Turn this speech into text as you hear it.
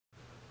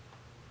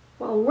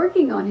While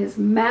working on his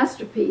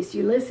masterpiece,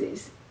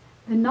 Ulysses,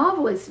 the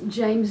novelist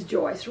James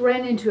Joyce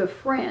ran into a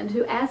friend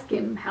who asked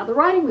him how the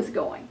writing was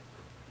going.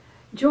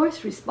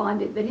 Joyce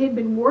responded that he had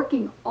been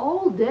working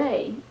all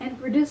day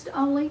and produced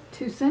only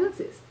 2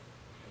 sentences.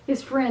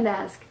 His friend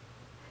asked,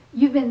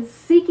 "You've been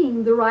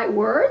seeking the right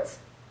words?"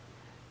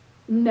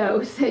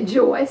 "No," said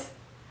Joyce.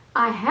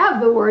 "I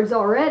have the words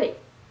already.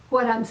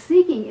 What I'm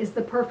seeking is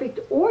the perfect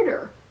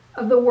order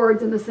of the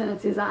words in the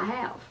sentences I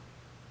have."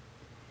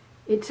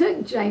 It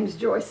took James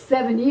Joyce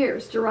 7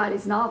 years to write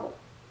his novel.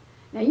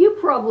 Now, you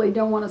probably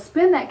don't want to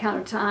spend that kind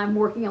of time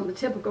working on the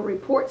typical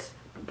reports,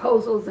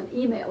 proposals, and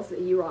emails that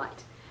you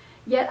write.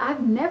 Yet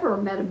I've never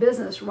met a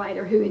business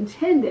writer who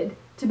intended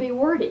to be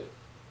wordy.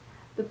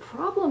 The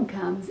problem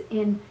comes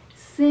in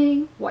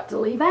seeing what to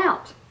leave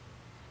out.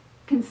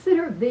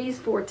 Consider these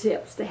 4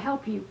 tips to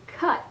help you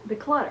cut the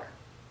clutter.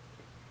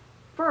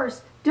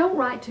 First, don't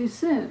write too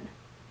soon.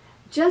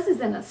 Just as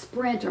in a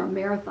sprint or a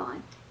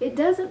marathon, it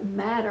doesn't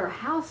matter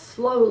how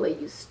slowly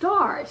you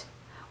start.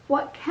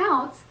 What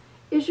counts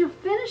is your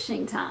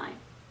finishing time.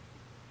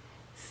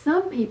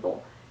 Some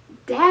people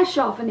dash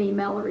off an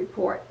email or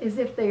report as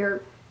if they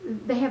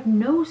have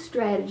no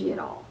strategy at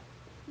all.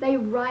 They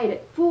write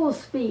at full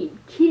speed,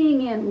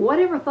 keying in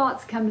whatever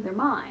thoughts come to their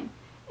mind,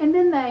 and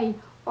then they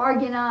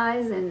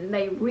organize and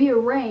they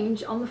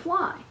rearrange on the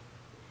fly.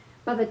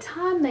 By the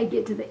time they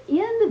get to the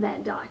end of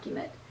that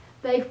document,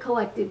 they've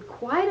collected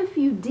quite a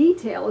few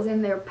details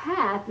in their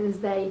path as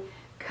they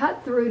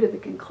cut through to the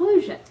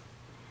conclusion.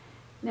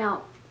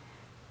 Now,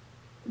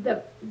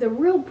 the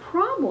real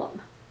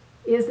problem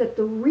is that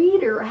the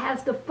reader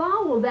has to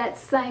follow that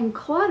same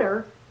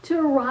clutter to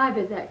arrive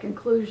at that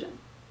conclusion.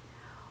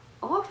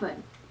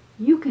 Often,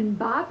 you can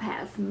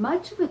bypass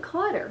much of the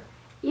clutter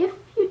if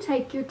you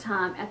take your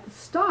time at the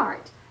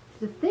start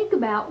to think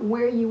about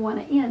where you want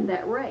to end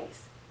that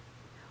race.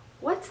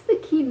 What's the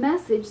key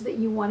message that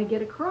you want to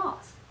get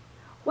across?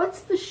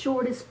 What's the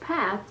shortest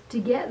path to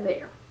get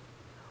there?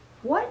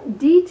 What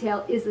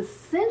detail is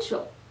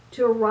essential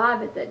to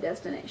arrive at that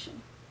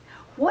destination?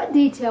 What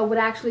detail would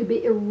actually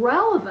be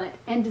irrelevant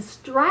and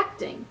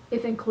distracting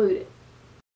if included?